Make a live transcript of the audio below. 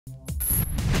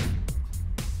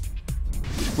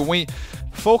When we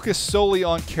focus solely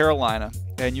on Carolina,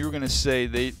 and you were going to say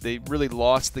they really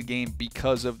lost the game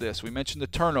because of this. We mentioned the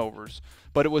turnovers,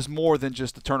 but it was more than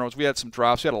just the turnovers. We had some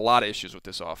drops. We had a lot of issues with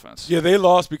this offense. Yeah, they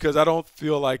lost because I don't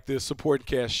feel like the supporting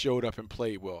cast showed up and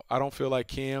played well. I don't feel like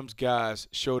Cam's guys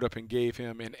showed up and gave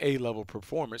him an A-level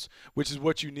performance, which is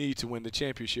what you need to win the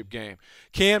championship game.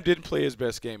 Cam didn't play his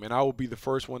best game, and I will be the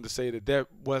first one to say that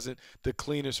wasn't the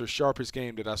cleanest or sharpest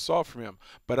game that I saw from him.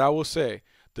 But I will say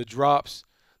the drops,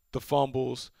 the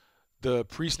fumbles, the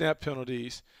pre-snap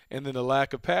penalties, and then the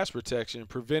lack of pass protection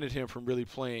prevented him from really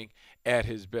playing at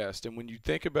his best. And when you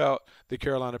think about the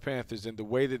Carolina Panthers and the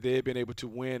way that they have been able to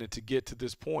win and to get to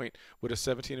this point with a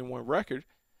 17-1 record,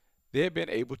 they have been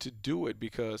able to do it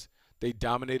because they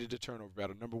dominated the turnover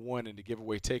battle. Number one, in the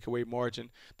giveaway takeaway margin,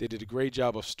 they did a great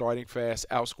job of starting fast,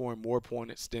 outscoring more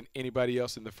opponents than anybody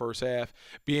else in the first half.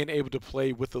 Being able to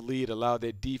play with the lead allowed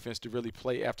their defense to really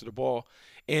play after the ball.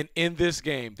 And in this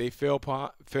game, they fell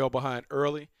behind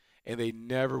early, and they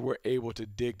never were able to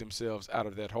dig themselves out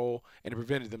of that hole, and it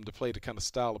prevented them to play the kind of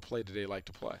style of play that they like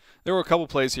to play. There were a couple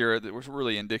plays here that was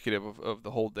really indicative of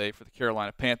the whole day for the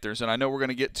Carolina Panthers, and I know we're going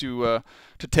to get to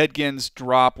Ted Ginn's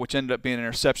drop, which ended up being an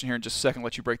interception here in just a second. I'll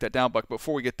let you break that down, Buck.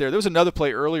 Before we get there was another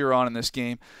play earlier on in this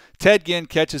game. Ted Ginn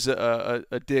catches a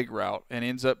dig route and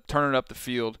ends up turning up the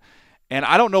field. And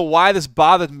I don't know why this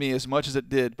bothered me as much as it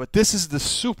did, but this is the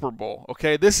Super Bowl,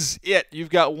 okay? This is it. You've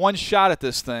got one shot at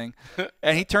this thing,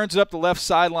 and he turns it up the left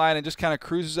sideline and just kind of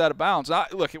cruises out of bounds.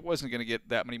 Look, it wasn't going to get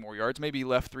that many more yards. Maybe he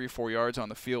left 3 or 4 yards on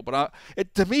the field, but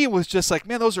to me it was just like,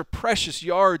 man, those are precious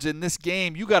yards in this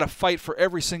game. You got to fight for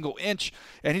every single inch,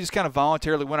 and he just kind of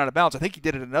voluntarily went out of bounds. I think he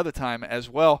did it another time as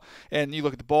well, and you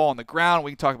look at the ball on the ground.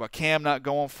 We can talk about Cam not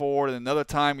going forward, and another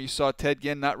time you saw Ted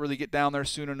Ginn not really get down there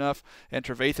soon enough, and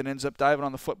Trevathan ends up diving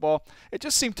on the football. It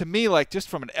just seemed to me like, just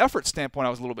from an effort standpoint, I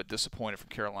was a little bit disappointed from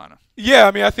Carolina. Yeah,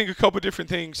 I mean, I think a couple different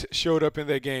things showed up in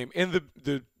that game. In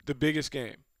the biggest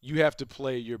game, you have to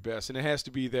play your best, and it has to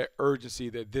be that urgency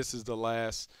that this is the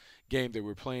last game that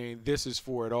we're playing. This is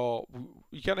for it all.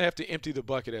 You kind of have to empty the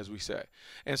bucket, as we say.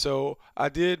 And so I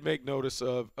did make notice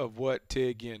of what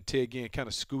Ted Ginn kind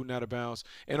of scooting out of bounds.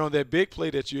 And on that big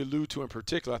play that you allude to in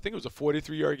particular, I think it was a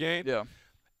 43-yard gain. Yeah.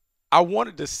 I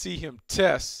wanted to see him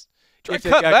test. Try to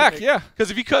cut back, yeah. Because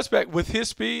if he cuts back with his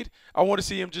speed, I want to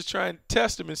see him just try and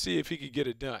test him and see if he could get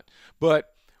it done.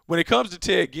 But when it comes to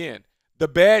Ted Ginn, the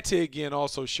bad Ted Ginn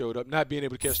also showed up, not being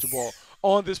able to catch the ball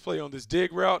on this play, on this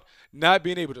dig route, not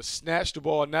being able to snatch the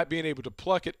ball, not being able to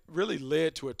pluck it, really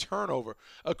led to a turnover,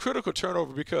 a critical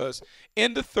turnover, because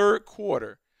in the third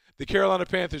quarter, the Carolina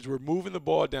Panthers were moving the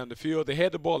ball down the field. They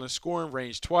had the ball in scoring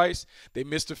range twice. They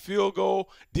missed a field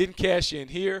goal, didn't cash in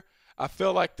here. I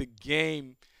felt like the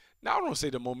game – now, I don't want to say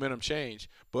the momentum changed,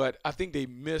 but I think they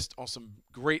missed on some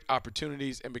great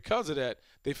opportunities, and because of that,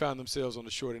 they found themselves on the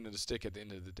short end of the stick at the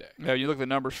end of the day. Yeah, you look at the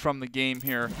numbers from the game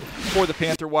here. For the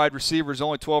Panther wide receivers,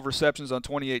 only 12 receptions on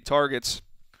 28 targets.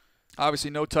 Obviously,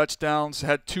 no touchdowns,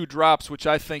 had 2 drops, which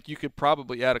I think you could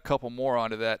probably add a couple more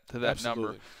onto that Absolutely.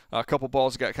 number. A couple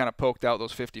balls got kind of poked out,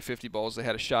 those 50-50 balls they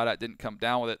had a shot at, didn't come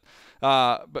down with it.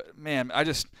 But, man,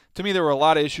 to me there were a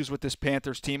lot of issues with this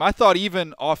Panthers team. I thought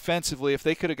even offensively, if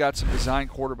they could have got some design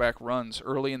quarterback runs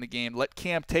early in the game, let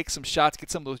Cam take some shots,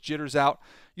 get some of those jitters out.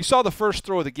 You saw the first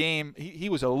throw of the game. He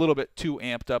was a little bit too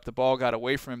amped up. The ball got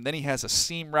away from him. Then he has a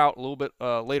seam route a little bit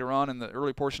later on in the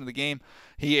early portion of the game.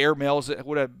 He airmails it.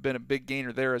 Would have been a big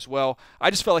gainer there as well. I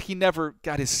just felt like he never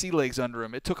got his sea legs under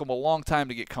him. It took him a long time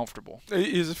to get comfortable.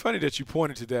 It's funny that you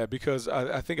pointed to that, because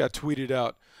I think I tweeted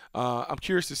out, I'm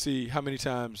curious to see how many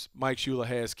times Mike Shula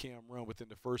has Cam run within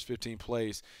the first 15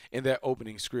 plays in that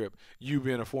opening script. You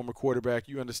being a former quarterback,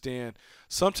 you understand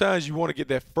sometimes you want to get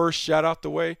that first shot out the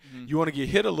way. Mm-hmm. You want to get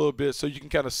hit a little bit so you can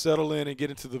kind of settle in and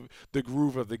get into the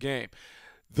groove of the game.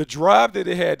 The drive that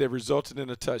they had that resulted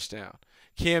in a touchdown,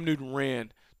 Cam Newton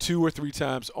ran 2 or 3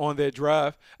 times on that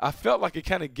drive. I felt like it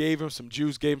kind of gave him some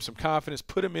juice, gave him some confidence,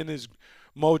 put him in his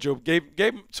mojo, gave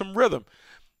him some rhythm.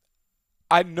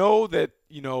 I know that,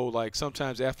 like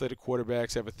sometimes athletic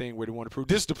quarterbacks have a thing where they want to prove.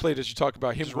 This is the play that you talk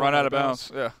about, him just run out of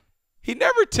bounds. Yeah. He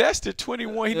never tested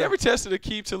 21. He never tested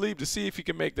Aqib Talib to see if he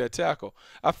can make that tackle.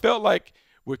 I felt like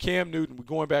with Cam Newton,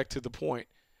 going back to the point,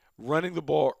 running the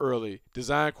ball early,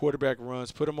 design quarterback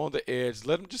runs, put them on the edge,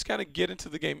 let them just kind of get into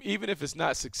the game. Even if it's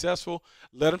not successful,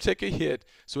 let him take a hit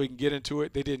so he can get into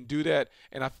it. They didn't do that,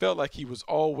 and I felt like he was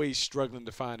always struggling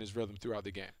to find his rhythm throughout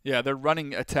the game. Yeah, their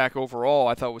running attack overall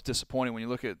I thought was disappointing when you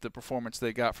look at the performance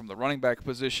they got from the running back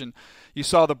position. You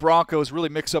saw the Broncos really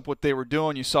mix up what they were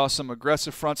doing. You saw some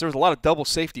aggressive fronts. There was a lot of double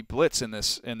safety blitz in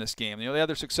this game. They had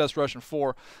their success rushing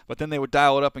 4, but then they would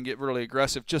dial it up and get really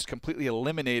aggressive, just completely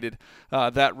eliminated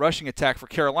that rushing attack for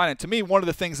Carolina. And to me, one of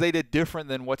the things they did different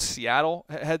than what Seattle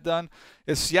had done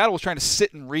is Seattle was trying to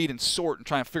sit and read and sort and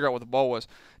try and figure out what the ball was.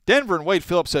 Denver and Wade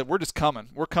Phillips said, we're just coming.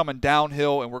 We're coming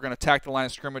downhill, and we're going to attack the line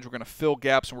of scrimmage. We're going to fill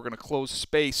gaps, and we're going to close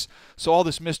space. So all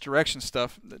this misdirection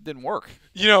stuff didn't work.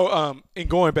 You know, and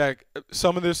going back,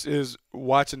 some of this is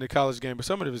watching the college game, but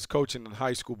some of it is coaching in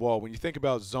high school ball. When you think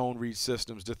about zone read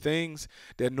systems, the things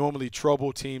that normally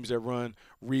trouble teams that run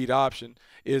read option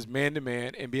is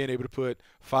man-to-man and being able to put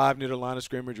 5 near the line of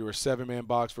scrimmage or a 7-man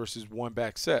box versus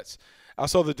 1-back sets. I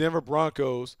saw the Denver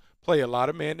Broncos play a lot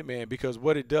of man-to-man because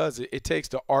what it does, it takes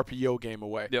the RPO game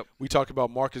away. Yep. We talked about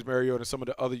Marcus Mariota and some of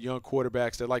the other young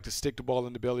quarterbacks that like to stick the ball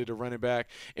in the belly of the running back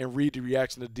and read the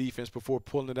reaction of the defense before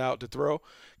pulling it out to throw.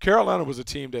 Carolina was a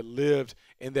team that lived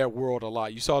in that world a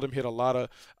lot. You saw them hit a lot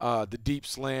of the deep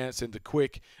slants and the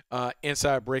quick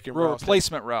inside breaking routes.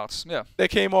 Replacement routes, yeah. They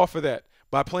came off of that.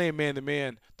 By playing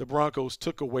man-to-man, the Broncos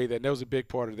took away that, and that was a big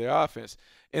part of their offense.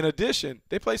 In addition,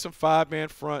 they played some 5-man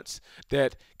fronts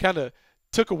that kind of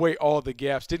took away all the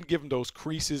gaps, didn't give them those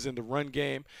creases in the run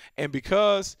game. And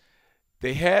because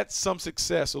they had some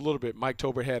success a little bit, Mike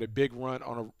Tolbert had a big run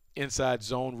on an inside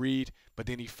zone read, but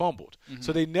then he fumbled. Mm-hmm.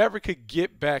 So they never could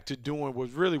get back to doing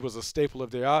what really was a staple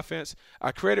of their offense.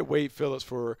 I credit Wade Phillips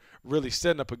for really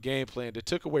setting up a game plan that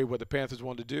took away what the Panthers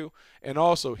wanted to do, and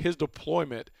also his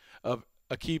deployment of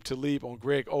Aqib Talib on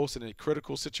Greg Olsen in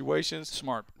critical situations.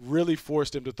 Smart. Really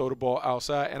forced him to throw the ball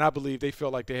outside, and I believe they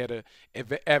felt like they had an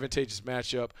advantageous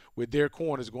matchup with their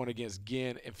corners going against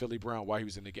Ginn and Philly Brown while he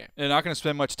was in the game. And not going to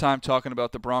spend much time talking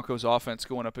about the Broncos offense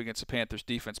going up against the Panthers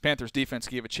defense. Panthers defense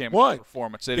gave a championship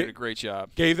performance. They did a great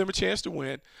job. Gave them a chance to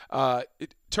win.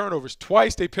 Turnovers.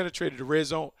 Twice they penetrated the red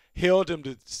zone, held them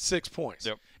to 6 points.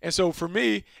 Yep. And so for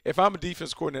me, if I'm a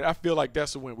defense coordinator, I feel like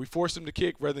that's a win. We forced them to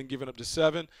kick rather than giving up to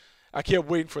 7. I kept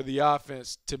waiting for the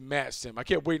offense to match them. I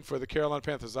kept waiting for the Carolina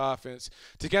Panthers offense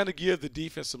to kind of give the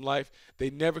defense some life. They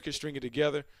never could string it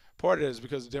together. Part of that is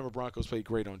because the Denver Broncos played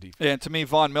great on defense. And to me,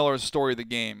 Von Miller is the story of the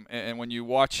game. And when you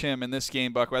watch him in this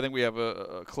game, Buck, I think we have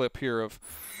a clip here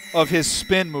of his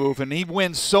spin move. And he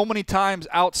wins so many times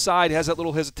outside. He has that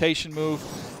little hesitation move.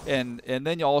 And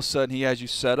then all of a sudden he has you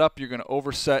set up. You're going to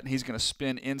overset, and he's going to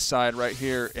spin inside right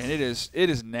here. And it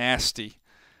is nasty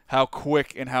how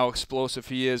quick and how explosive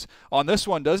he is. On this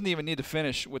one, doesn't even need to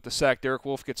finish with the sack. Derek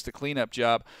Wolfe gets the cleanup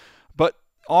job. But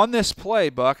on this play,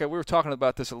 Buck, we were talking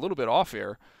about this a little bit off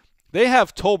air, they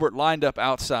have Tolbert lined up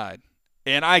outside.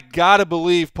 And I got to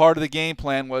believe part of the game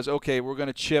plan was, okay, we're going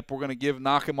to chip, we're going to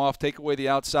knock him off, take away the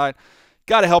outside.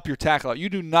 Got to help your tackle out. You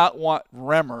do not want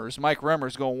Mike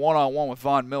Remmers, going one-on-one with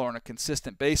Von Miller on a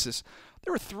consistent basis.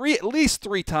 There were at least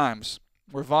three times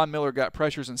where Von Miller got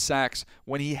pressures and sacks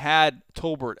when he had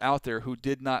Tolbert out there who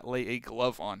did not lay a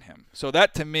glove on him. So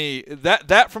that, to me,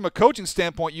 that from a coaching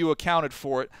standpoint, you accounted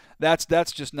for it. That's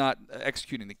just not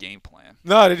executing the game plan.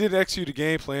 No, they didn't execute the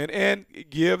game plan. And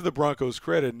give the Broncos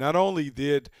credit. Not only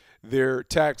did their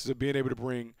tactics of being able to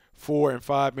bring 4- and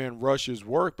 5-man rushes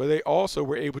work, but they also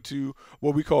were able to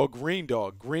what we call green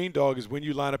dog. Green dog is when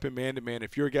you line up in man-to-man.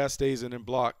 If your guy stays in and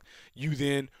block, you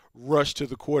then rush to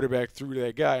the quarterback through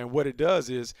that guy. And what it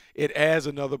does is it adds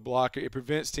another blocker. It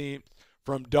prevents teams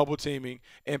from double teaming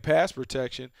and pass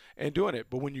protection and doing it.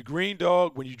 But when you green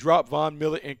dog, when you drop Von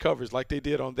Miller in coverage like they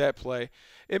did on that play,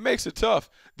 it makes it tough.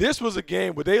 This was a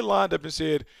game where they lined up and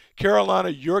said, Carolina,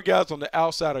 your guys on the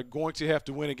outside are going to have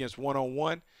to win against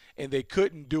one-on-one. And they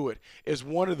couldn't do it. It's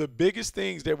one of the biggest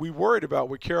things that we worried about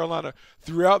with Carolina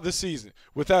throughout the season.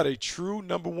 Without a true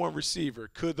number one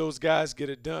receiver, could those guys get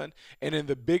it done? And in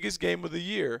the biggest game of the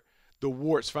year, the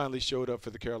warts finally showed up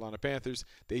for the Carolina Panthers.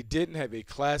 They didn't have a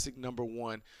classic number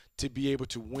one to be able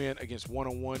to win against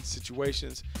one-on-one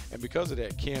situations. And because of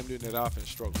that, Cam Newton and offense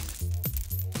struggled.